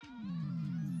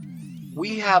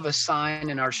we have a sign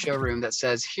in our showroom that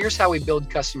says, here's how we build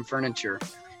custom furniture.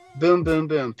 Boom, boom,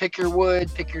 boom. Pick your wood,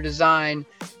 pick your design,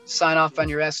 sign off on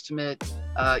your estimate,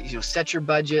 set your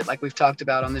budget, like we've talked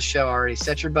about on this show already,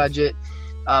 set your budget.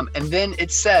 And then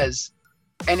it says,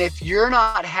 and if you're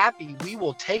not happy, we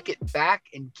will take it back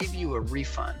and give you a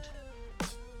refund.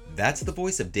 That's the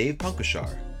voice of Dave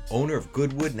Punkashar, owner of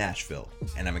Goodwood Nashville,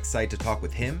 and I'm excited to talk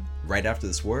with him right after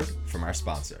this word from our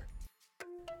sponsor.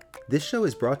 This show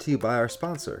is brought to you by our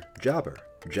sponsor, Jobber.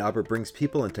 Jobber brings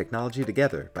people and technology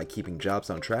together by keeping jobs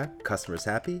on track, customers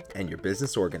happy, and your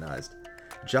business organized.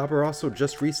 Jobber also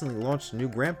just recently launched a new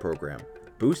grant program,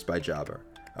 Boost by Jobber,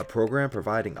 a program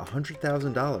providing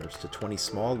 $100,000 to 20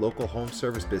 small local home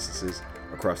service businesses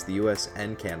across the US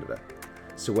and Canada.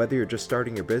 So whether you're just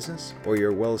starting your business or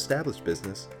you're a well-established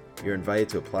business, you're invited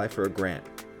to apply for a grant.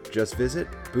 Just visit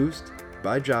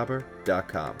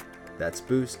boostbyjobber.com. That's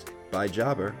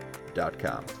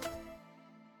boostbyjobber.com.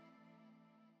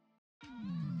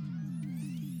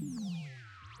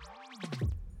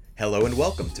 Hello and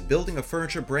welcome to Building a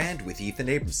Furniture Brand with Ethan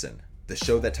Abramson, the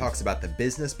show that talks about the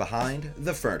business behind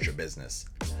the furniture business.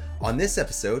 On this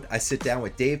episode, I sit down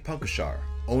with Dave Punkashar,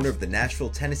 owner of the Nashville,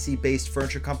 Tennessee-based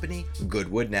furniture company,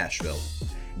 Goodwood Nashville.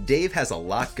 Dave has a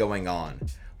lot going on.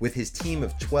 With his team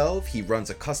of 12, he runs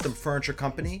a custom furniture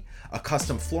company, a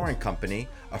custom flooring company,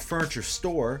 a furniture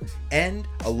store, and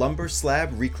a lumber slab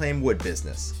reclaimed wood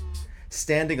business.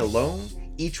 Standing alone,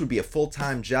 each would be a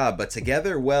full-time job, but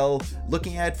together, well,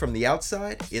 looking at it from the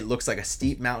outside, it looks like a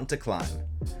steep mountain to climb.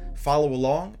 Follow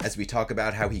along as we talk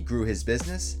about how he grew his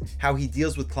business, how he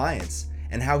deals with clients,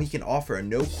 and how he can offer a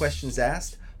no questions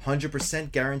asked,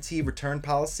 100% guarantee return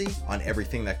policy on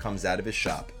everything that comes out of his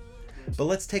shop. But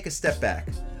let's take a step back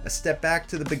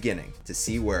to the beginning to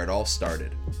see where it all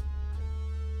started.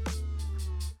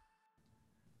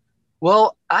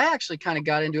 Well, I actually kind of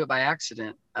got into it by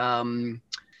accident.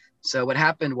 So what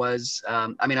happened was,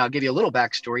 I'll give you a little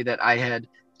backstory that I had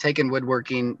taken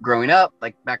woodworking growing up.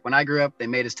 Like back when I grew up, they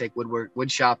made us take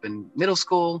wood shop in middle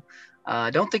school. I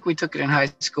don't think we took it in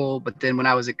high school, but then when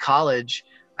I was at college,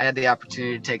 I had the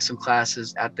opportunity to take some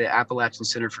classes at the Appalachian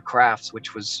Center for Crafts,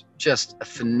 which was just a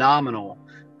phenomenal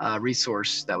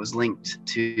resource that was linked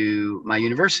to my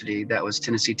university. That was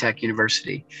Tennessee Tech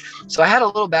University. So I had a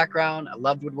little background. I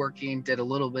loved woodworking, did a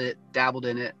little bit, dabbled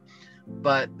in it.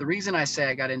 But the reason I say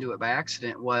I got into it by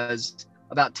accident was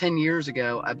about 10 years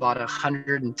ago, I bought a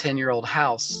 110-year-old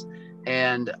house,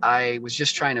 and I was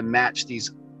just trying to match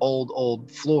these old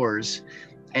floors,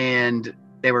 and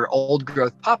they were old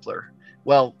growth poplar.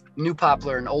 Well, new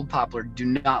poplar and old poplar do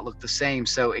not look the same.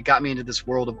 So it got me into this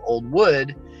world of old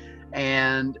wood,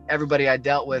 and everybody I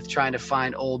dealt with trying to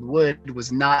find old wood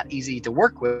was not easy to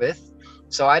work with.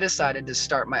 So I decided to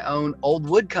start my own old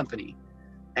wood company.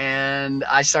 And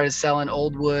I started selling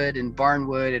old wood and barn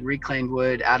wood and reclaimed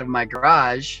wood out of my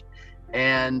garage.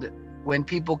 And when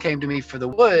people came to me for the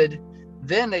wood,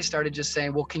 then they started just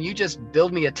saying, well, can you just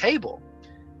build me a table?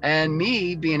 And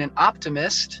me being an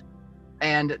optimist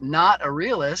and not a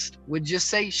realist would just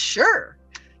say, sure.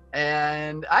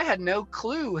 And I had no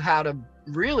clue how to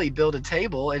really build a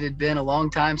table. It had been a long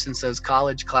time since those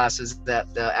college classes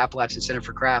at the Appalachian Center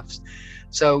for Crafts.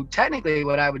 So technically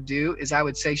what I would do is I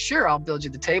would say, sure, I'll build you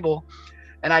the table.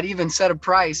 And I'd even set a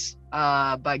price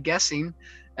by guessing.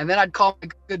 And then I'd call my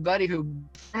good buddy who's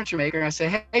a furniture maker, and I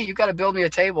say, hey, you got to build me a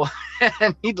table.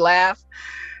 And he'd laugh.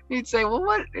 He'd say, well,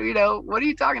 what are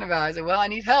you talking about? I said, well, I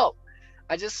need help.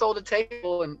 I just sold a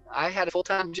table and I had a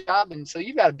full-time job. And so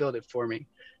you got to build it for me.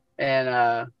 And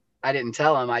I didn't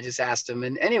tell him. I just asked him.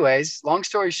 And anyways, long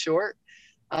story short,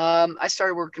 I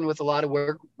started working with a lot of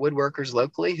woodworkers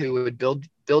locally who would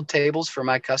build tables for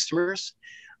my customers.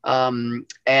 And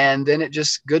then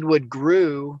Goodwood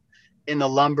grew in the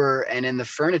lumber and in the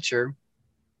furniture.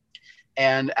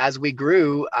 And as we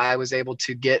grew, I was able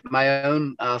to get my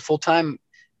own full-time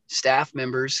staff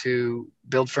members who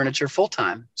build furniture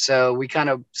full-time. So we kind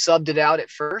of subbed it out at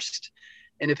first,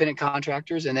 independent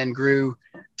contractors, and then grew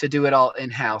to do it all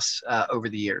in-house over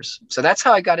the years. So that's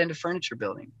how I got into furniture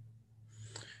building.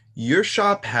 Your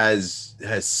shop has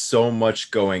so much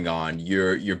going on.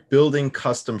 You're building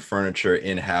custom furniture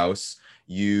in-house.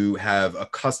 You have a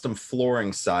custom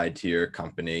flooring side to your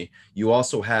company. You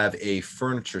also have a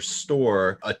furniture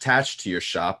store attached to your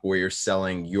shop where you're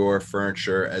selling your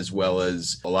furniture as well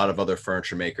as a lot of other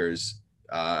furniture makers'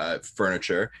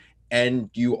 furniture. And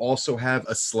you also have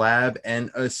a slab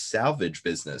and a salvage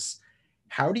business.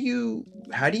 How do you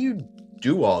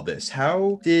do all this?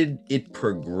 How did it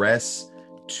progress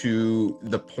to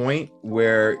the point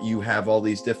where you have all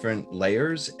these different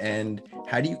layers, and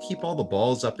how do you keep all the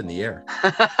balls up in the air?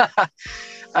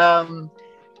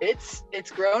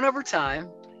 It's grown over time,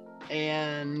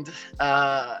 and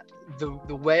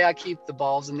the way I keep the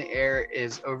balls in the air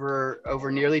is over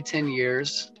nearly 10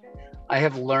 years. I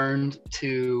have learned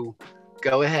to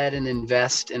go ahead and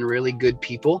invest in really good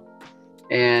people.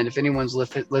 And if anyone's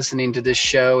listening to this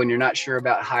show and you're not sure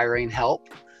about hiring help,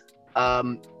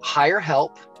 hire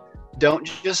help. Don't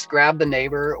just grab the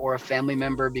neighbor or a family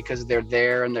member because they're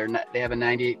there and they have a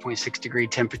 98.6 degree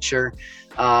temperature.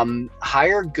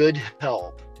 Hire good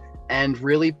help and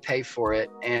really pay for it.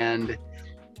 And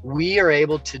we are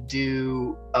able to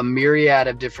do a myriad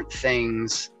of different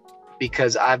things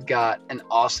because I've got an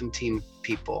awesome team of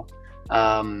people.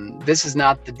 This is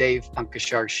not the Dave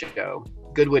Punkashar show.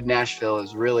 Goodwood Nashville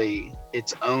is really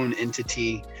its own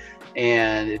entity,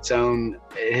 and it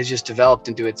has just developed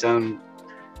into its own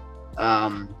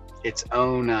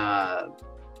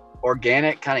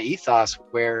organic kind of ethos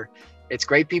where it's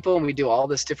great people and we do all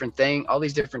these different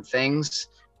things.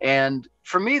 And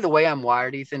for me, the way I'm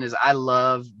wired, Ethan, is I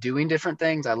love doing different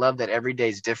things. I love that every day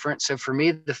is different. So for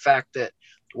me, the fact that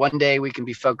one day we can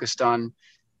be focused on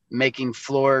making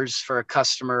floors for a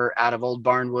customer out of old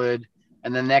barnwood,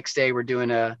 and the next day we're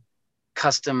doing a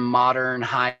custom modern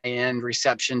high-end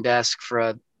reception desk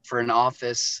for an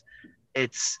office.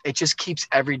 It just keeps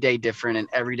every day different and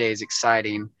every day is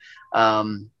exciting.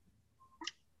 But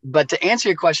to answer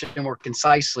your question more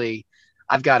concisely,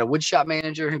 I've got a wood shop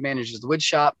manager who manages the wood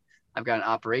shop. I've got an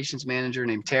operations manager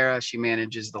named Tara. She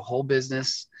manages the whole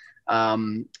business.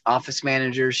 Office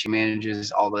manager, she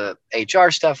manages all the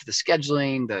HR stuff, the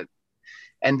scheduling,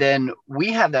 and then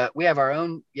we have a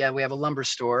lumber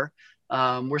store.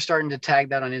 We're starting to tag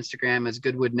that on Instagram as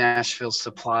Goodwood Nashville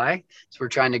Supply. So we're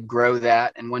trying to grow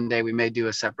that. And one day we may do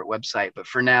a separate website, but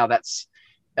for now that's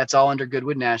all under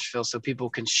Goodwood Nashville so people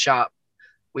can shop.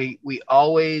 We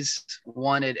always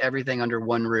wanted everything under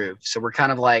one roof. So we're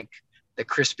kind of like the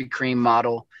Krispy Kreme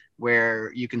model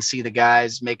where you can see the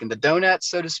guys making the donuts,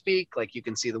 so to speak. Like you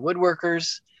can see the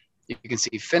woodworkers, you can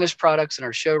see finished products in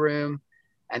our showroom.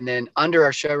 And then under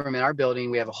our showroom in our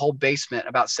building, we have a whole basement,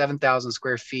 about 7,000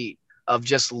 square feet of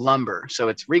just lumber. So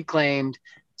it's reclaimed.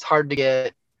 It's hard to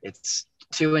get. It's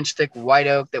 2-inch thick white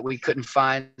oak that we couldn't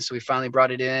find. So we finally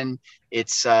brought it in.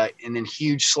 It's and then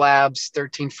huge slabs,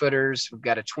 13 footers. We've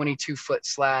got a 22-foot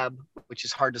slab, which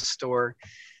is hard to store.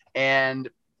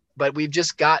 But we've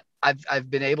just got, I've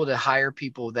been able to hire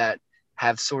people that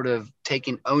have sort of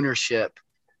taken ownership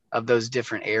of those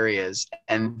different areas.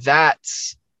 And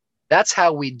that's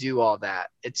how we do all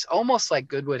that. It's almost like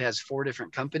Goodwood has 4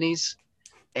 different companies,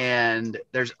 and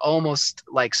there's almost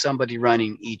like somebody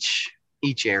running each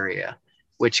area,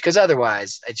 because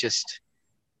otherwise it just,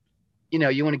 you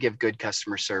want to give good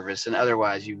customer service, and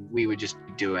otherwise we would just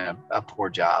be doing a poor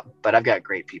job. But I've got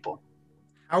great people.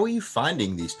 How are you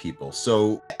finding these people?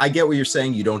 So I get what you're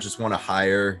saying. You don't just want to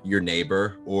hire your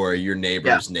neighbor or your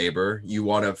neighbor's neighbor. You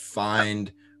want to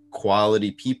find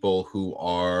quality people who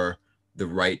are the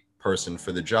right person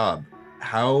for the job.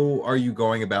 How are you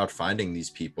going about finding these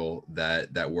people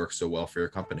that work so well for your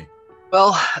company?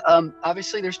 Well,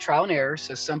 obviously there's trial and error.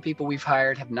 So some people we've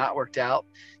hired have not worked out.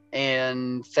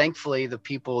 And thankfully, the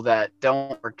people that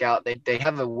don't work out, they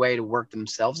have a way to work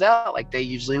themselves out. Like they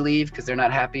usually leave because they're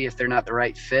not happy if they're not the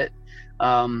right fit.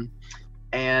 But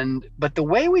the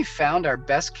way we found our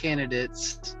best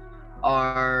candidates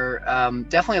are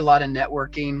definitely a lot of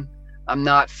networking. I'm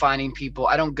not finding people.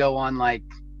 I don't go on like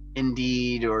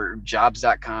Indeed or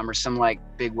jobs.com or some like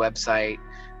big website.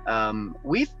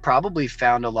 We've probably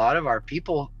found a lot of our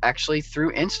people actually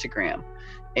through Instagram.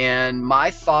 And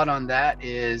my thought on that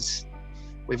is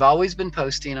we've always been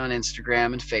posting on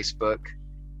Instagram and Facebook.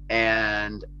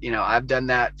 And, I've done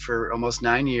that for almost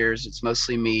 9 years. It's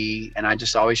mostly me. And I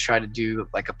just always try to do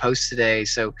like a post a day.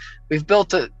 So we've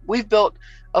built a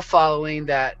following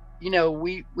that,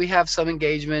 we have some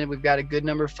engagement. We've got a good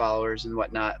number of followers and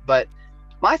whatnot. But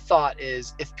my thought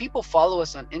is if people follow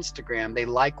us on Instagram, they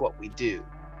like what we do.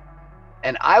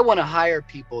 And I want to hire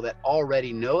people that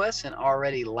already know us and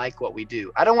already like what we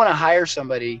do. I don't want to hire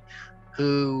somebody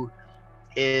who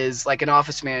is like an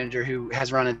office manager who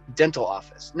has run a dental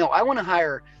office. No, I want to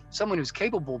hire someone who's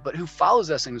capable, but who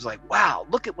follows us and who's like, wow,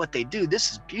 look at what they do.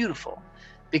 This is beautiful.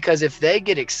 Because if they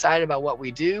get excited about what we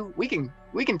do, we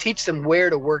can teach them where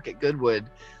to work at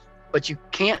Goodwood, but you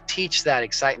can't teach that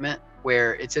excitement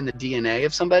where it's in the DNA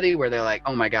of somebody where they're like,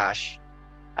 oh my gosh,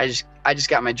 I just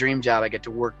got my dream job. I get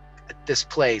to work at this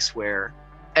place where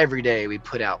every day we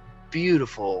put out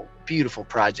beautiful, beautiful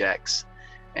projects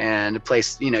and a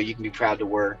place, you can be proud to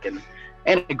work.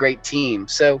 and a great team.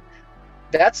 So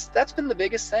that's been the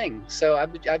biggest thing. So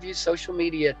I've used social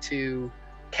media to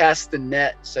cast the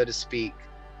net, so to speak.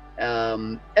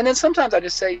 And then sometimes I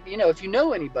just say, if you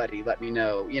know anybody, let me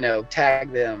know,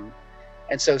 tag them.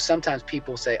 And so sometimes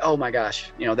people say, oh my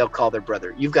gosh, they'll call their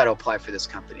brother, you've got to apply for this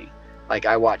company. Like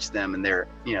I watch them and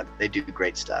they do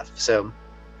great stuff. So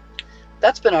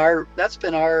that's been our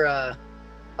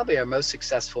probably our most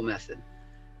successful method.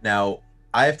 Now,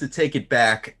 I have to take it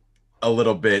back a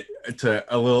little bit to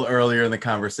a little earlier in the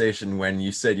conversation when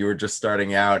you said you were just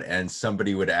starting out and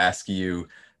somebody would ask you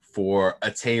for a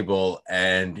table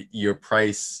and your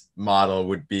price model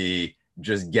would be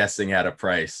just guessing at a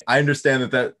price. I understand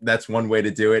that's one way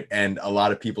to do it, and a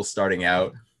lot of people starting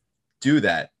out do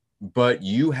that. But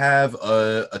you have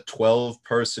a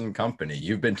 12-person company.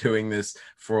 You've been doing this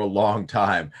for a long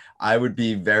time. I would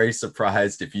be very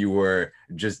surprised if you were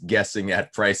just guessing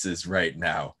at prices right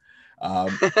now.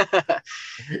 That's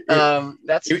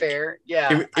fair.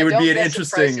 Yeah, it would be an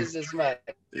interesting. As much.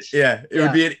 Yeah,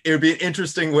 it would be an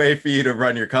interesting way for you to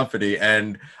run your company,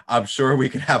 and I'm sure we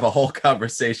could have a whole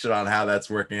conversation on how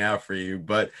that's working out for you.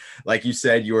 But like you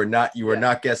said, you are not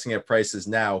guessing at prices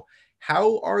now.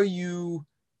 How are you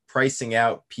pricing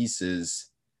out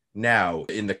pieces now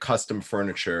in the custom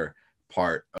furniture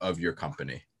part of your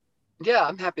company? Yeah,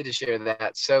 I'm happy to share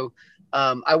that. So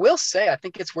I will say, I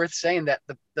think it's worth saying that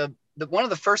the one of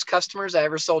the first customers I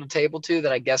ever sold a table to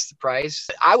that I guessed the price,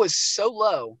 I was so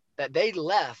low that they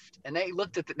left and they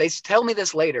looked at they tell me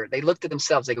this later. They looked at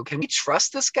themselves. They go, can we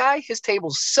trust this guy? His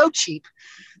table's so cheap.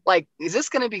 Like, is this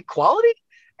going to be quality?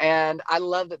 And I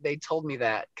love that they told me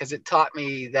that, because it taught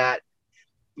me that,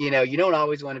 you don't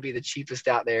always want to be the cheapest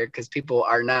out there, because people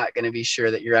are not going to be sure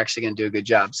that you're actually going to do a good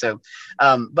job. So,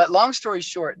 but long story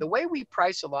short, the way we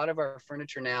price a lot of our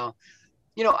furniture now,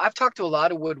 I've talked to a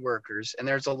lot of woodworkers, and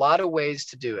there's a lot of ways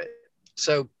to do it.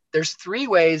 So there's 3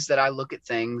 ways that I look at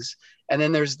things. And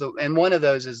then and one of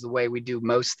those is the way we do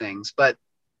most things. But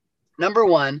number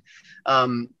one,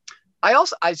 I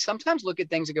sometimes look at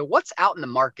things and go, what's out in the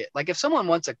market? Like if someone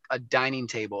wants a dining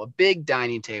table, a big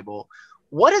dining table,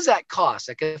 what does that cost?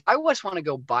 Like if I just want to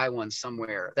go buy one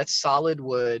somewhere that's solid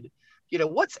wood,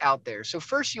 what's out there? So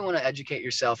first you want to educate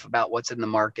yourself about what's in the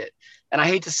market. And I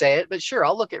hate to say it, but sure,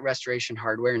 I'll look at Restoration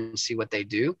Hardware and see what they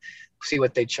do, see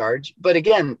what they charge. But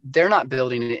again, they're not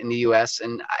building it in the US,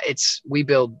 and we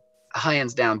build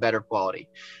hands down better quality.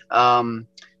 But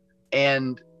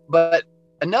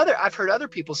I've heard other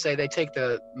people say they take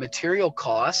the material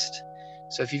cost.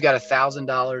 So if you've got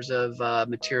 $1,000 of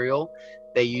material,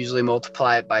 they usually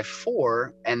multiply it by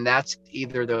 4, and that's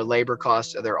either their labor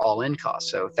cost or their all-in cost.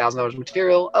 So $1,000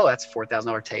 material, that's a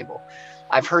 $4,000 table.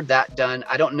 I've heard that done.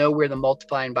 I don't know where the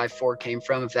multiplying by 4 came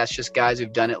from, if that's just guys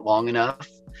who've done it long enough.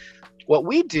 What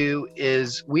we do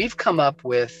is we've come up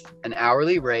with an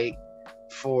hourly rate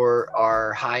for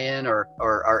our high-end or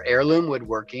our heirloom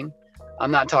woodworking.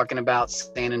 I'm not talking about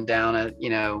sanding down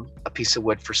a piece of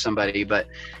wood for somebody, but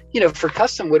for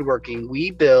custom woodworking,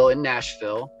 we bill in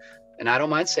Nashville, and I don't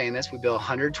mind saying this, we bill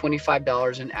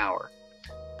 $125 an hour,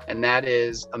 and that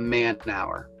is a man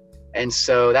hour. And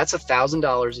so that's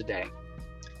 $1,000 a day.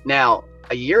 Now,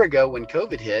 a year ago when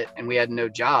COVID hit and we had no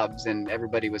jobs and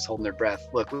everybody was holding their breath,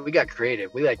 look, we got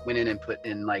creative. We went in and put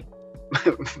in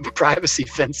privacy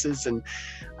fences, and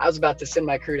I was about to send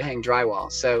my crew to hang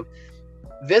drywall. So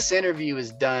this interview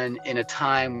is done in a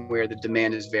time where the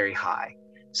demand is very high.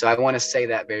 So I want to say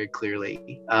that very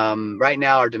clearly. Right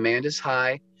now, our demand is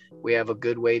high. We have a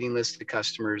good waiting list of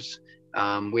customers.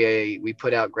 We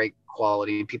put out great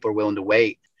quality, and people are willing to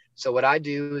wait. So what I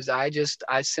do is I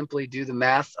simply do the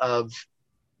math of,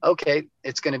 okay,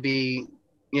 it's going to be,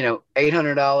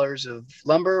 $800 of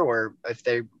lumber, or if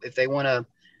they want a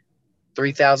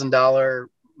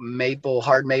 $3,000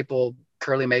 hard maple,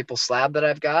 curly maple slab that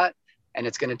I've got, and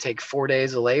it's going to take 4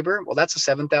 days of labor, well, that's a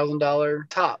 $7,000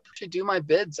 top. To do my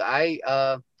bids, I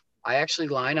actually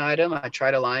line item. I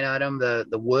try to line item the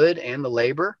wood and the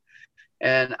labor.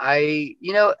 And I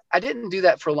didn't do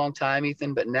that for a long time,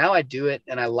 Ethan, but now I do it,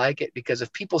 and I like it, because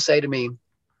if people say to me,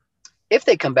 if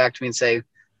they come back to me and say,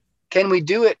 can we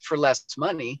do it for less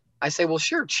money? I say, well,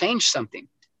 sure, change something.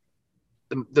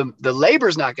 The labor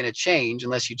is not going to change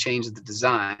unless you change the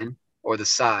design or the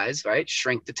size, right?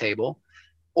 Shrink the table,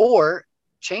 or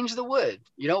change the wood.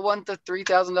 You don't want the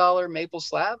 $3,000 maple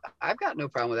slab? I've got no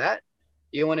problem with that.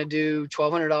 You want to do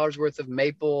 $1,200 worth of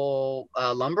maple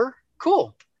lumber?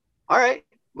 Cool. All right.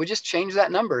 We just change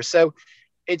that number. So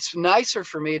it's nicer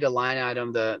for me to line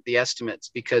item the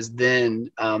estimates, because then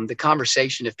the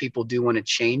conversation, if people do want to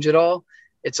change it all,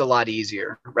 it's a lot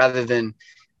easier, rather than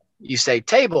you say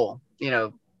table,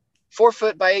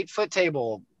 4-foot by 8-foot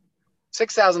table,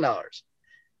 $6,000.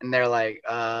 And they're like,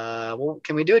 well,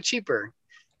 can we do it cheaper?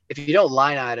 If you don't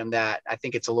line item that, I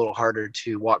think it's a little harder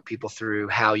to walk people through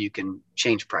how you can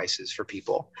change prices for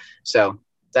people. So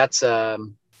that's how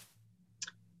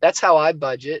I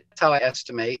budget. That's how I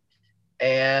estimate.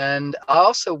 And I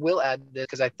also will add this,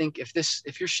 because I think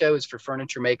if your show is for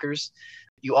furniture makers,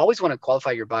 you always want to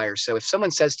qualify your buyers. So if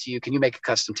someone says to you, can you make a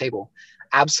custom table?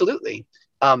 Absolutely.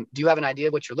 Do you have an idea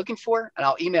of what you're looking for? And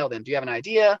I'll email them. Do you have an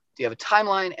idea? Do you have a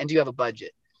timeline? And do you have a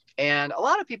budget? And a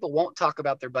lot of people won't talk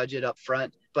about their budget up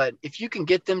front, but if you can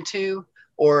get them to,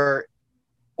 or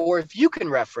if you can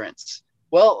reference,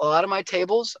 well, a lot of my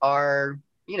tables are,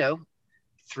 $3,000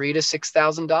 to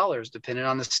 $6,000, depending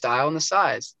on the style and the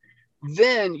size.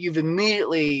 Then you've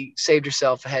immediately saved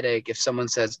yourself a headache if someone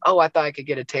says, oh, I thought I could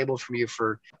get a table from you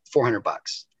for $400.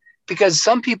 Because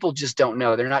some people just don't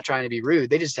know. They're not trying to be rude.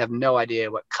 They just have no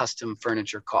idea what custom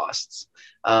furniture costs.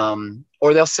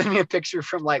 Or they'll send me a picture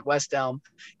from like West Elm.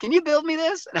 Can you build me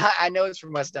this? And I know it's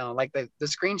from West Elm. Like the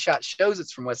screenshot shows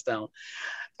it's from West Elm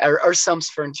or some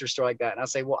furniture store like that. And I'll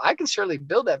say, well, I can surely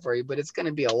build that for you, but it's going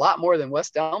to be a lot more than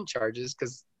West Elm charges,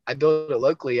 because I build it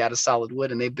locally out of solid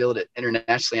wood and they build it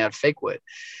internationally out of fake wood.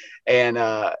 And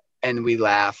we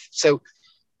laugh. So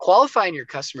qualifying your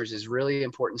customers is really an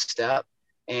important step.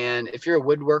 And if you're a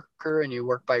woodworker and you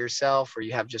work by yourself, or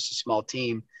you have just a small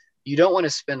team, you don't want to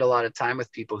spend a lot of time with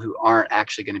people who aren't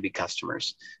actually going to be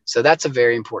customers. So that's a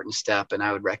very important step. And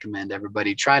I would recommend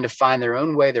everybody trying to find their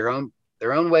own way, their own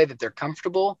way that they're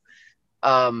comfortable.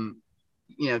 Talk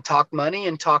money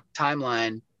and talk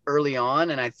timeline early on.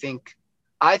 And I think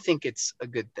it's a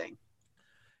good thing.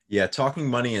 Yeah. Talking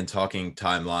money and talking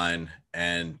timeline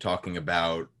and talking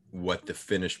about what the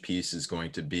finished piece is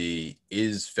going to be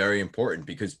is very important,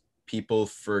 because people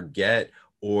forget,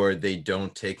 or they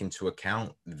don't take into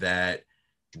account, that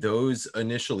those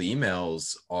initial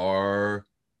emails are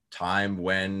time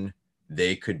when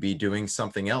they could be doing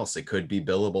something else. It could be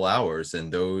billable hours,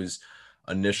 and those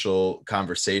initial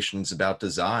conversations about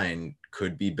design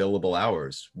could be billable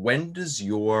hours. When does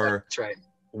your That's right.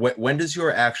 When does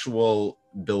your actual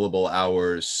billable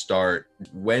hours start?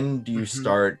 When do you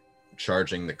start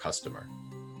charging the customer?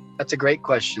 That's a great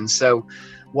question. So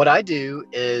what I do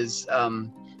is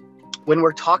when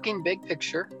we're talking big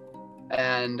picture,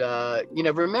 and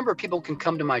remember, people can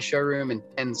come to my showroom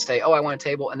and say, oh, I want a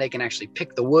table, and they can actually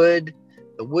pick the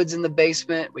wood's in the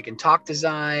basement. We can talk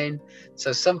design.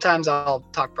 So sometimes I'll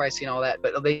talk pricing and all that,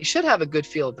 but they should have a good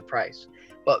feel of the price.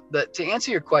 But to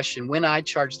answer your question, when I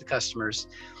charge the customers,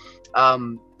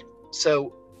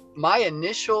 so my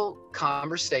initial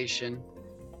conversation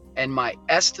and my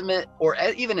estimate, or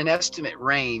even an estimate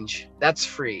range, that's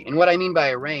free. And what I mean by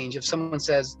a range, if someone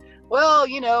says, well,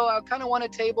 I kind of want a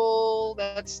table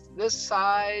that's this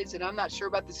size, and I'm not sure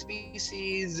about the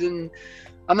species, and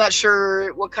I'm not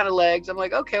sure what kind of legs, I'm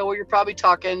like, okay, well, you're probably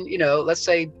talking, let's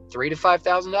say $3,000 to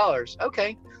 $5,000.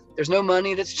 Okay, there's no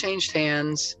money that's changed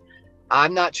hands.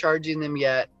 I'm not charging them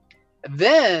yet.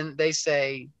 Then they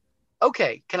say,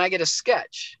 okay, can I get a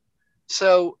sketch?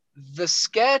 So the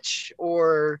sketch,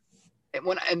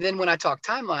 and then when I talk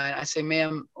timeline, I say,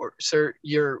 ma'am or sir,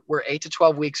 we're 8 to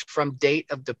 12 weeks from date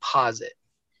of deposit.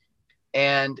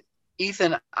 And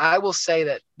Ethan, I will say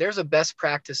that there's a best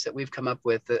practice that we've come up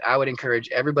with that I would encourage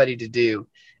everybody to do.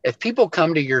 If people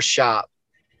come to your shop,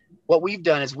 what we've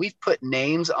done is we've put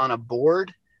names on a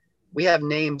board. We have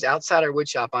names outside our wood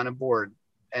shop on a board,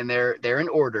 and they're in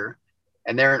order.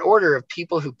 And they're in order of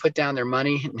people who put down their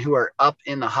money and who are up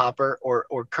in the hopper,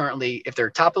 or currently, if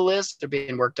they're top of the list, they're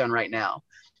being worked on right now.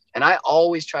 And I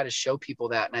always try to show people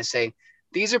that. And I say,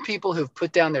 these are people who've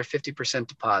put down their 50%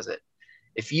 deposit.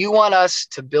 If you want us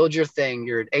to build your thing,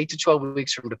 you're at 8 to 12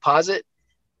 weeks from deposit,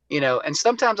 and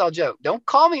sometimes I'll joke, don't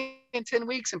call me in 10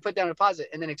 weeks and put down a deposit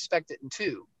and then expect it in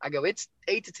 2. I go, it's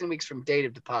 8 to 10 weeks from date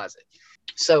of deposit.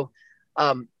 So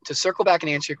to circle back and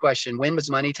answer your question, when does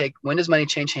money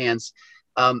change hands?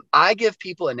 I give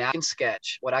people a napkin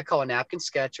sketch, what I call a napkin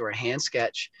sketch or a hand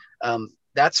sketch.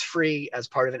 That's free as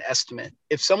part of an estimate.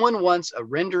 If someone wants a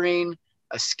rendering,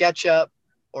 a SketchUp,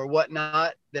 or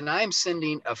whatnot, then I am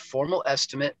sending a formal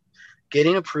estimate,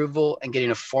 getting approval, and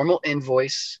getting a formal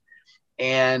invoice.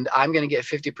 And I'm going to get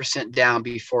 50% down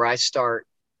before I start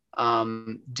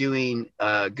doing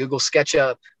Google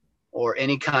SketchUp or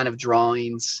any kind of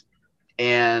drawings.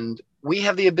 And we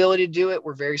have the ability to do it.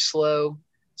 We're very slow.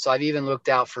 So I've even looked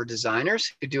out for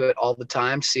designers who do it all the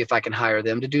time to see if I can hire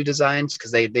them to do designs,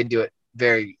 because they do it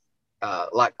very a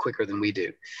lot quicker than we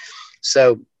do.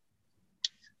 So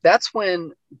that's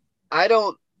when I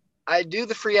do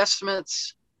the free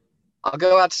estimates. I'll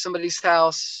go out to somebody's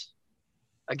house.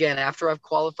 again, after I've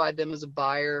qualified them as a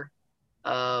buyer,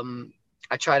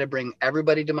 I try to bring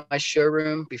everybody to my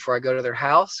showroom before I go to their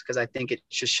house, because I think it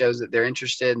just shows that they're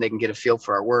interested and they can get a feel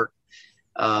for our work.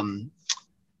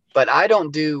 But I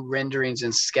don't do renderings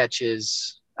and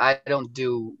sketches. I don't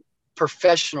do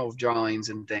professional drawings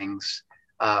and things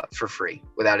for free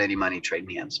without any money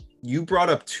trading hands. You brought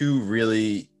up two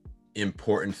really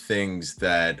important things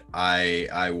that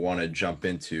I want to jump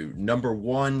into. Number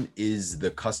one is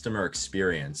the customer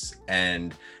experience,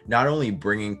 and not only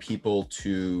bringing people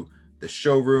to the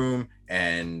showroom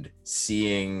and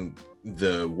seeing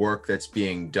the work that's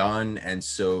being done, and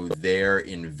so they're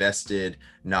invested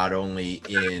not only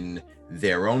in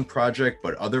their own project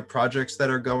but other projects that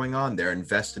are going on. They're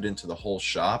invested into the whole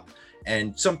shop.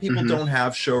 And some people don't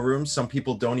have showrooms, some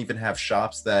people don't even have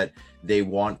shops that they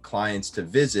want clients to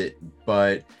visit,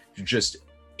 but just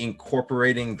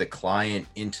incorporating the client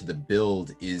into the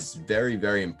build is very,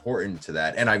 very important to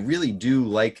that. And I really do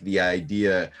like the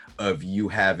idea of you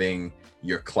having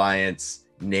your clients'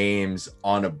 names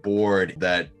on a board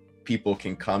that people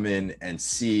can come in and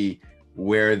see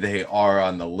where they are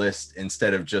on the list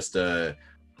instead of just a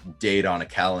date on a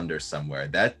calendar somewhere.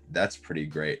 That's pretty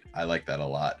great. I like that a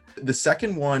lot. The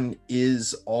second one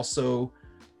is also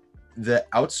the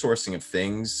outsourcing of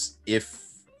things. If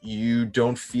you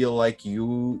don't feel like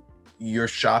your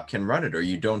shop can run it, or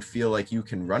you don't feel like you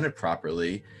can run it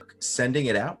properly, sending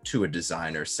it out to a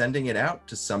designer, sending it out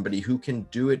to somebody who can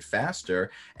do it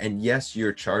faster. And yes,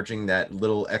 you're charging that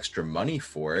little extra money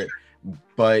for it,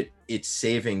 but it's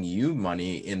saving you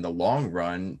money in the long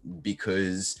run,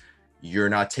 because you're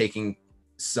not taking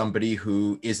somebody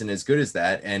who isn't as good as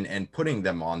that and putting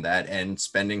them on that and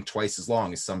spending twice as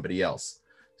long as somebody else.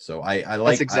 So I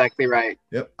like, that's exactly right.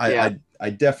 Yep. I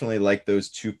definitely like those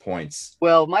 2 points.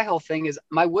 Well, my whole thing is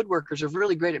my woodworkers are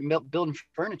really great at building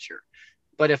furniture,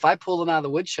 but if I pull them out of the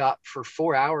wood shop for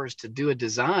 4 hours to do a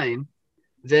design,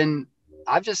 then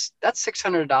that's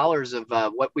 $600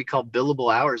 of what we call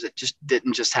billable hours. It just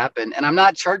didn't just happen. And I'm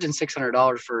not charging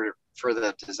 $600 for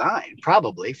the design,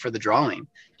 probably for the drawing.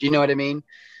 Do you know what I mean?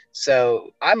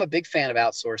 So I'm a big fan of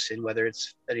outsourcing, whether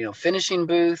it's, finishing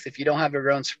booth. If you don't have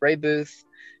your own spray booth,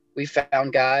 we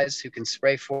found guys who can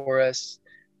spray for us.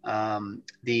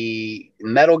 The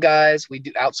metal guys, we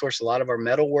do outsource a lot of our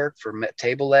metal work for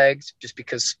table legs, just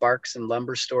because Sparks and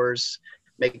lumber stores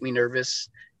make me nervous.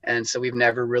 And so we've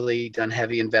never really done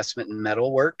heavy investment in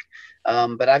metal work.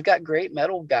 But I've got great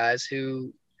metal guys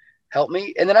who help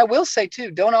me. And then I will say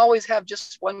too, don't always have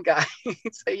just one guy.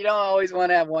 So you don't always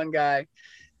want to have one guy,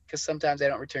 because sometimes they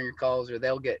don't return your calls, or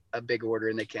they'll get a big order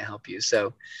and they can't help you.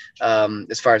 So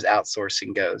as far as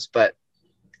outsourcing goes, but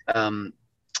the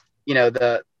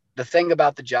thing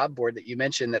about the job board that you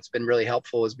mentioned that's been really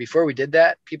helpful is, before we did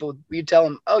that, we'd tell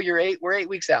them, oh, we're 8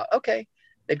 weeks out. Okay.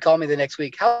 They'd call me the next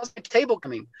week. How's the table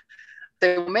coming?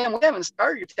 They say, well, man, we haven't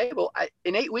started your table.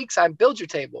 In 8 weeks, I build your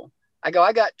table. I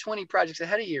got 20 projects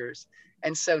ahead of yours.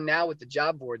 And so now with the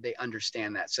job board, they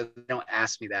understand that. So they don't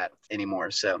ask me that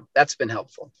anymore. So that's been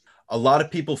helpful. A lot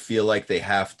of people feel like they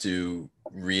have to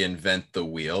reinvent the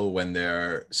wheel when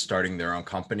they're starting their own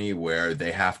company, where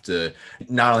they have to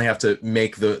not only have to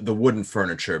make the wooden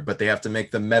furniture, but they have to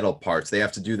make the metal parts. They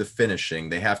have to do the finishing.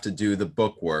 They have to do the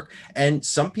bookwork. And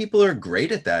some people are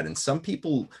great at that. And some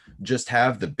people just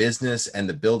have the business and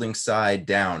the building side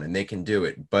down and they can do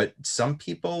it. But some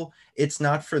people, it's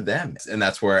not for them. And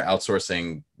that's where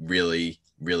outsourcing really,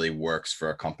 really works for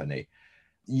a company.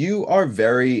 You are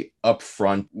very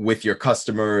upfront with your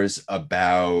customers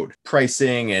about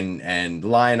pricing and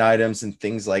line items and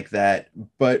things like that.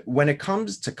 But when it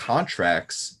comes to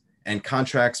contracts and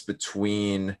contracts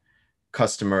between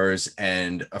customers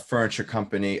and a furniture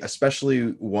company,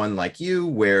 especially one like you,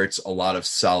 where it's a lot of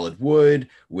solid wood,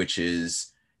 which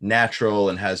is natural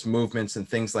and has movements and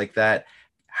things like that,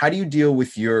 how do you deal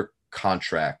with your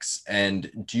contracts?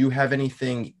 And do you have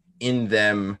anything in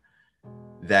them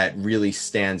that really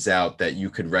stands out that you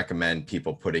could recommend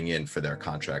people putting in for their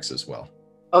contracts as well?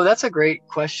 Oh, that's a great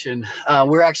question.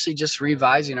 We're actually just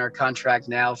revising our contract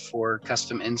now for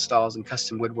custom installs and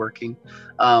custom woodworking.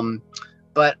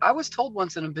 But I was told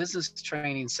once in a business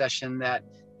training session that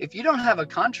if you don't have a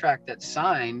contract that's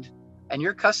signed and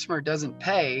your customer doesn't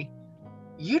pay,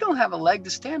 you don't have a leg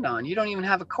to stand on. You don't even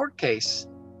have a court case.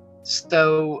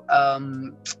 So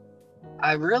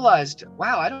I realized,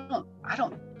 wow, I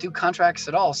don't do contracts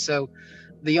at all. So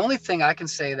the only thing I can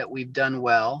say that we've done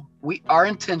well, our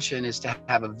intention is to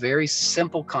have a very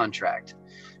simple contract.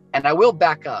 And I will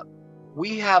back up.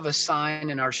 We have a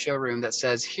sign in our showroom that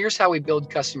says, here's how we build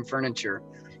custom furniture.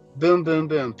 Boom, boom,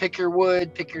 boom. Pick your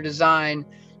wood, pick your design,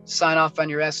 sign off on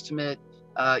your estimate.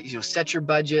 Set your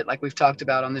budget, like we've talked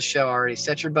about on the show already.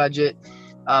 Set your budget,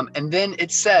 and then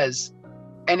it says,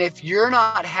 and if you're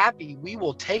not happy, we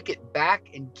will take it back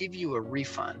and give you a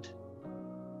refund.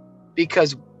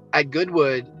 Because at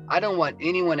Goodwood, I don't want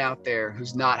anyone out there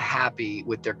who's not happy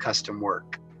with their custom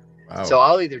work. Wow. So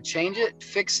I'll either change it,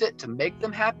 fix it to make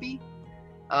them happy.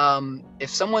 If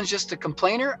someone's just a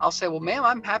complainer, I'll say, well, ma'am,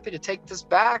 I'm happy to take this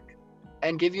back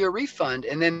and give you a refund.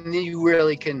 And then you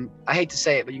really can, I hate to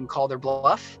say it, but you can call their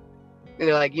bluff.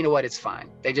 They're like, you know what, it's fine.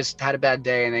 They just had a bad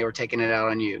day and they were taking it out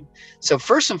on you. So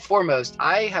first and foremost,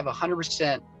 I have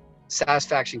 100%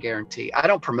 satisfaction guarantee. I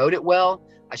don't promote it well.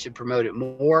 I should promote it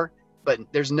more. But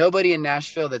there's nobody in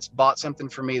Nashville that's bought something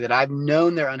for me that I've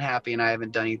known they're unhappy and I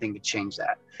haven't done anything to change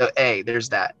that. So A, there's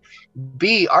that.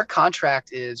 B, our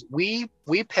contract is we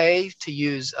pay to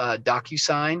use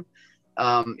DocuSign.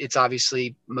 It's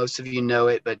obviously, most of you know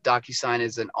it, but DocuSign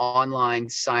is an online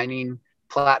signing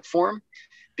platform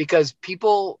because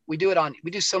we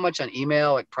do so much on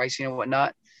email, like pricing and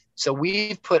whatnot. So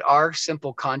we've put our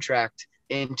simple contract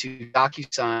into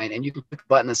DocuSign, and you can click a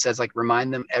button that says like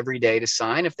remind them every day to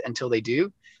sign until they do.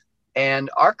 And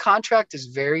our contract is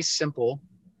very simple,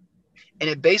 and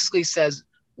it basically says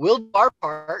we'll do our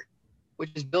part,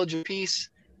 which is build your piece.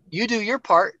 You do your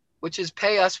part, which is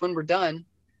pay us when we're done,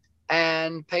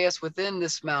 and pay us within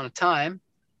this amount of time.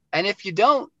 And if you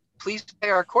don't, please pay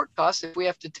our court costs if we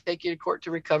have to take you to court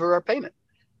to recover our payment.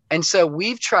 And so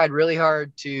we've tried really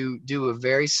hard to do a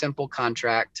very simple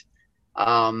contract,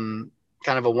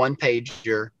 kind of a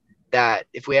one-pager that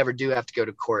if we ever do have to go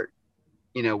to court,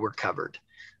 we're covered.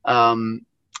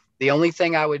 The only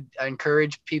thing I would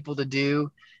encourage people to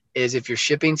do is if you're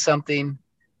shipping something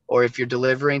or if you're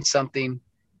delivering something,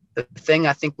 the thing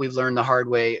I think we've learned the hard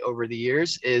way over the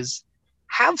years is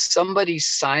have somebody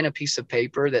sign a piece of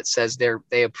paper that says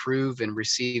they approve and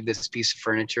receive this piece of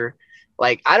furniture.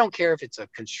 Like, I don't care if it's a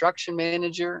construction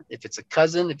manager, if it's a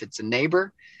cousin, if it's a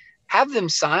neighbor, have them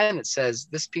sign that says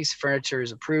this piece of furniture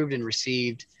is approved and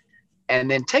received,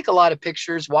 and then take a lot of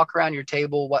pictures, walk around your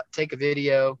table, take a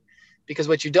video, because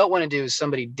what you don't want to do is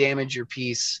somebody damage your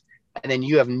piece and then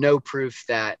you have no proof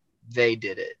that they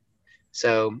did it.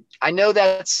 So I know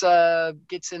that's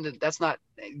not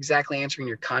exactly answering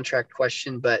your contract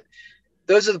question, but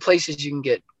those are the places you can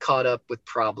get caught up with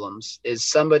problems, is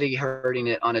somebody hurting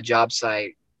it on a job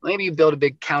site. Maybe you build a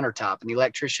big countertop and the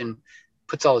electrician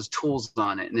puts all his tools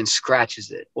on it and then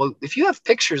scratches it. Well, if you have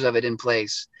pictures of it in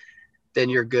place, then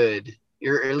you're good.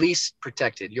 You're at least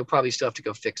protected. You'll probably still have to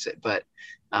go fix it, but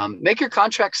make your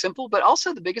contract simple. But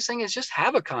also the biggest thing is just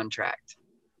have a contract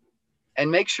and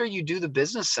make sure you do the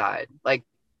business side. Like,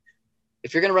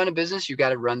 if you're going to run a business, you got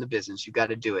to run the business. You got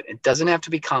to do it. It doesn't have to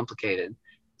be complicated,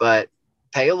 but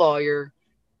pay a lawyer,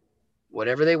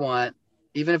 whatever they want.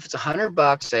 Even if it's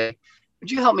 $100, say,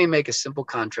 would you help me make a simple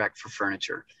contract for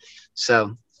furniture?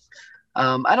 So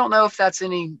I don't know if that's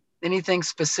anything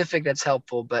specific that's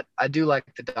helpful, but I do like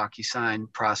the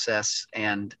DocuSign process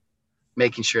and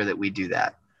making sure that we do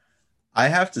that. I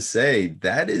have to say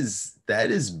that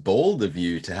is bold of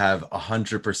you to have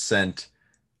 100%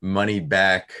 money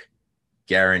back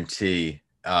guarantee.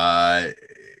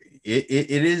 It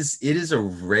is a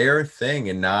rare thing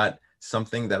and not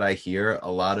something that I hear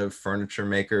a lot of furniture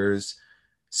makers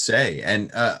say.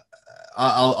 And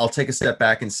I'll take a step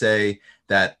back and say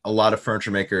that a lot of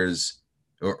furniture makers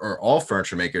or all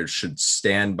furniture makers should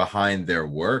stand behind their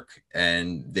work,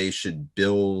 and they should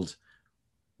build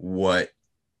what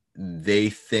they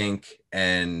think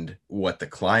and what the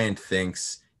client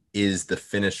thinks is the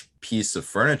finished piece of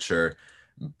furniture.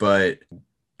 But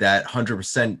that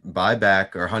 100%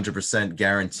 buyback or 100%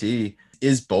 guarantee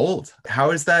is bold.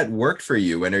 How has that worked for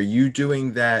you? And are you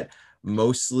doing that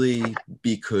mostly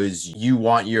because you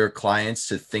want your clients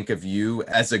to think of you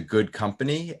as a good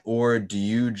company? Or do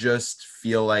you just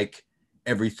feel like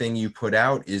everything you put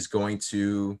out is going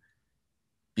to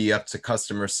be up to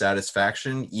customer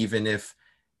satisfaction, even if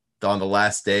on the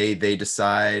last day they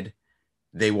decide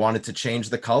they wanted to change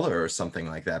the color or something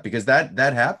like that? Because that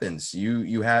happens.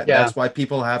 You have, yeah. That's why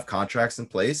people have contracts in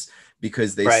place,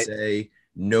 because they say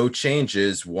no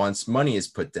changes once money is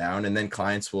put down, and then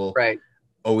clients will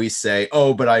always say,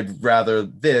 oh, but I'd rather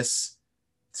this.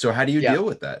 So how do you deal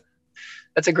with that?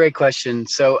 That's a great question.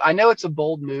 So I know it's a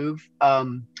bold move,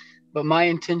 but my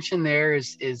intention there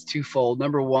is twofold.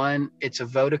 Number one, it's a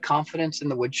vote of confidence in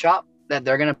the wood shop that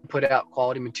they're going to put out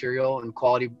quality material and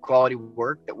quality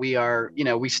work, that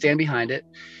we stand behind it.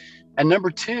 And number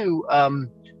two,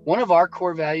 one of our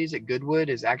core values at Goodwood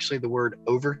is actually the word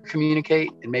over communicate.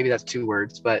 And maybe that's two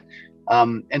words, but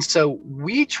And so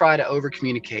we try to over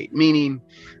communicate, meaning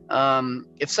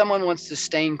if someone wants to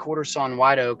stain quarter sawn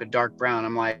white oak a dark brown,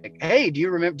 I'm like, hey, do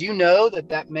you know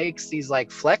that makes these like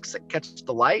flecks that catch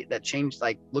the light that change,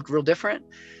 like look real different,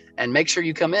 and make sure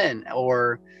you come in.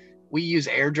 Or we use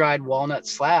air dried walnut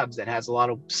slabs that has a lot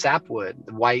of sapwood,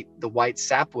 the white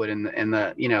sapwood and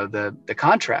the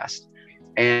contrast.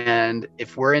 And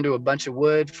if we're into a bunch of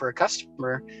wood for a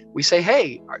customer, we say,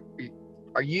 hey,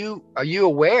 are you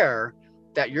aware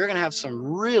that you're going to have some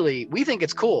really, we think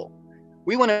it's cool.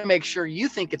 We want to make sure you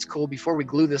think it's cool before we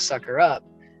glue this sucker up.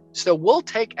 So we'll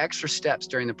take extra steps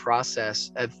during the process.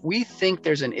 If we think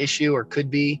there's an issue or could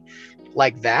be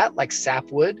like that, like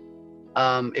sapwood,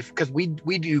 because we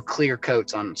do clear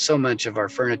coats on so much of our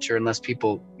furniture, unless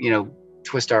people,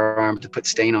 twist our arm to put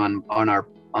stain on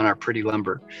our pretty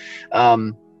lumber.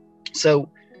 So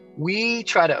we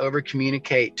try to over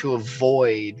communicate to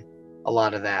avoid a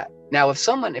lot of that. Now,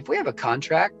 if we have a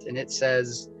contract and it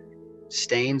says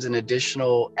stains an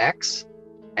additional X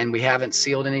and we haven't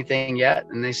sealed anything yet,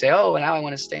 and they say, oh, now I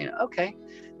want to stain. Okay.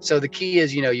 So the key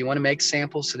is, you want to make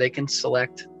samples so they can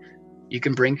select. You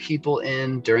can bring people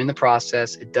in during the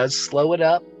process. It does slow it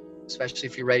up, especially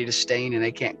if you're ready to stain and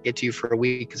they can't get to you for a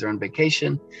week because they're on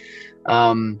vacation.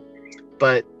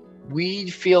 But we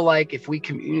feel like if we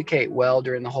communicate well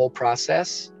during the whole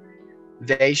process,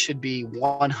 they should be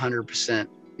 100%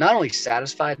 not only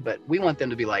satisfied, but we want them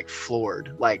to be like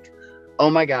floored. Like, oh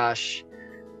my gosh,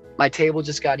 my table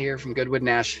just got here from Goodwood,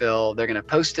 Nashville. They're going to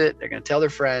post it. They're going to tell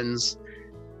their friends.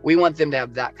 We want them to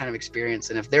have that kind of experience.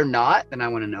 And if they're not, then I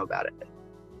want to know about it.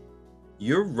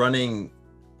 You're running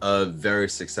a very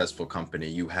successful company.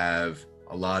 You have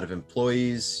a lot of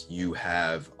employees. You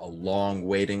have a long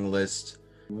waiting list.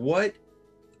 What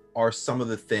are some of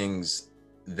the things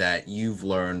that you've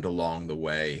learned along the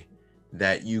way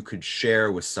that you could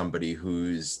share with somebody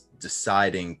who's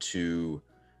deciding to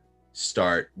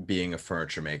start being a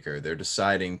furniture maker? They're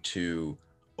deciding to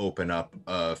open up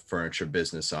a furniture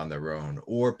business on their own,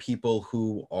 or people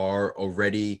who are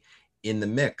already in the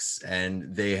mix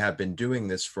and they have been doing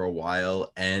this for a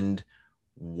while and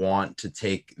want to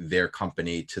take their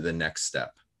company to the next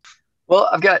step? Well,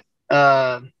 I've got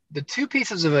the two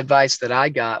pieces of advice that I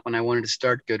got when I wanted to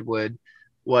start Goodwood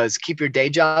was keep your day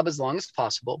job as long as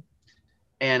possible.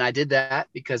 And I did that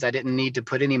because I didn't need to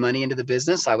put any money into the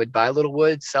business. I would buy a little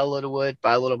wood, sell a little wood,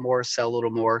 buy a little more, sell a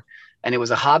little more. And it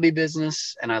was a hobby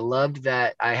business. And I loved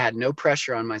that I had no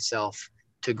pressure on myself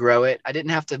to grow it. I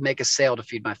didn't have to make a sale to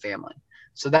feed my family.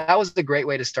 So that was the great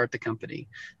way to start the company.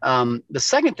 The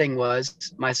second thing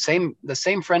was the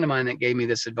same friend of mine that gave me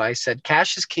this advice said,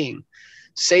 cash is king.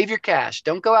 Save your cash.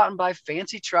 Don't go out and buy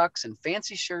fancy trucks and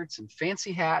fancy shirts and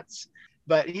fancy hats.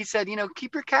 But he said,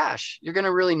 keep your cash. You're going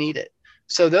to really need it.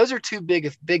 So those are two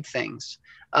big things.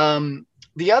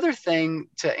 The other thing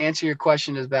to answer your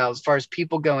question is about as far as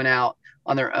people going out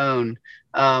on their own,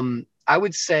 I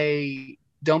would say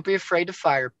don't be afraid to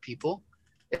fire people.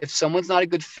 If someone's not a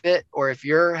good fit, or if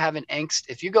you're having angst,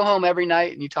 if you go home every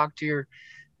night and you talk to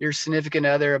your significant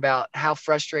other about how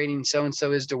frustrating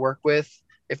so-and-so is to work with,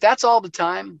 if that's all the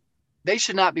time, they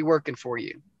should not be working for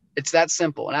you. It's that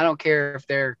simple. And I don't care if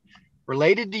they're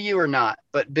related to you or not,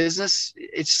 but business,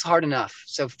 it's hard enough.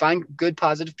 So find good,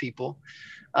 positive people.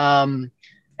 And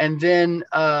then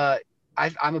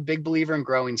I'm a big believer in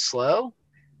growing slow,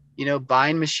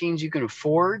 buying machines you can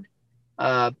afford,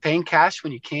 paying cash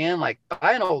when you can, like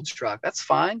buy an old truck, that's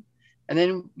fine. And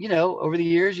then, over the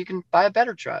years, you can buy a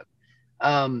better truck.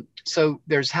 So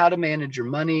there's how to manage your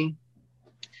money.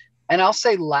 And I'll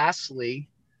say lastly,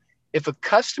 if a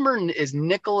customer is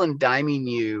nickel and diming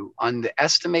you on the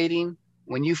estimating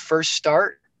when you first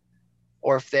start,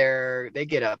 or if they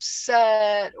get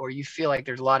upset, or you feel like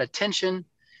there's a lot of tension,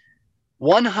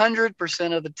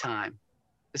 100% of the time,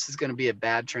 this is going to be a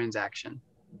bad transaction.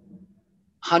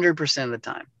 100% of the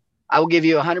time. I will give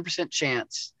you a 100%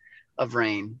 chance of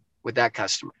rain with that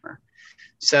customer.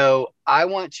 So I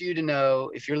want you to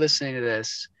know, if you're listening to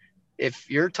this, if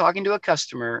you're talking to a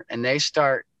customer and they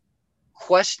start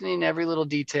questioning every little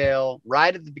detail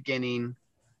right at the beginning,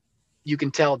 you can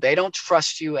tell they don't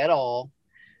trust you at all.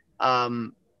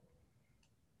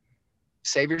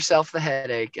 Save yourself the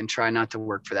headache and try not to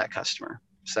work for that customer.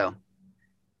 So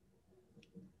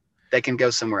they can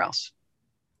go somewhere else.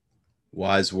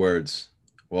 Wise words.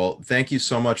 Well, thank you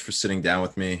so much for sitting down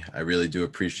with me. I really do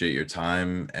appreciate your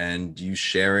time and you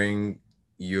sharing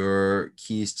your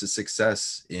keys to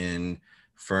success in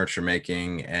furniture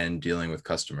making and dealing with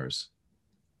customers.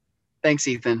 Thanks,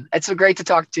 Ethan. It's so great to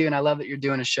talk to you, and I love that you're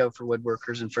doing a show for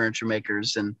woodworkers and furniture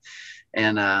makers, and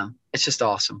it's just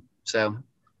awesome. So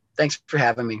thanks for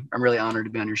having me. I'm really honored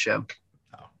to be on your show.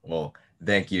 Oh, well,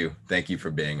 thank you. Thank you for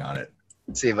being on it.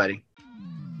 See you, buddy.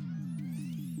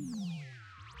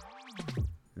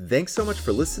 Thanks so much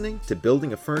for listening to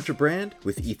Building a Furniture Brand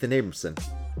with Ethan Abramson.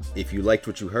 If you liked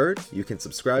what you heard, you can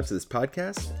subscribe to this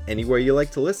podcast anywhere you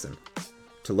like to listen.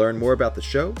 To learn more about the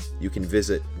show, you can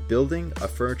visit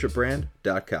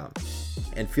buildingafurniturebrand.com.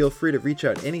 And feel free to reach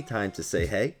out anytime to say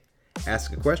hey,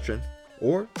 ask a question,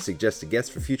 or suggest a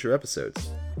guest for future episodes.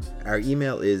 Our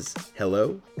email is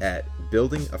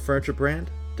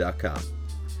hello@buildingafurniturebrand.com.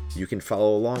 You can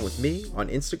follow along with me on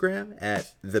Instagram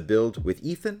at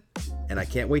TheBuildWithEthan, and I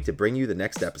can't wait to bring you the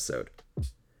next episode.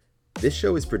 This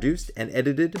show is produced and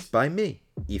edited by me,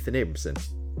 Ethan Abramson.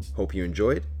 Hope you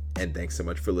enjoyed, and thanks so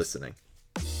much for listening.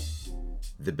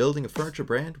 The Building a Furniture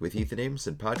Brand with Ethan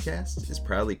Abramson podcast is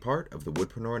proudly part of the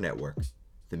Woodpreneur Network,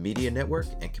 the media network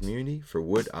and community for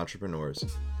wood entrepreneurs.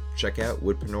 Check out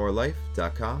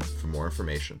woodpreneurlife.com for more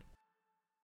information.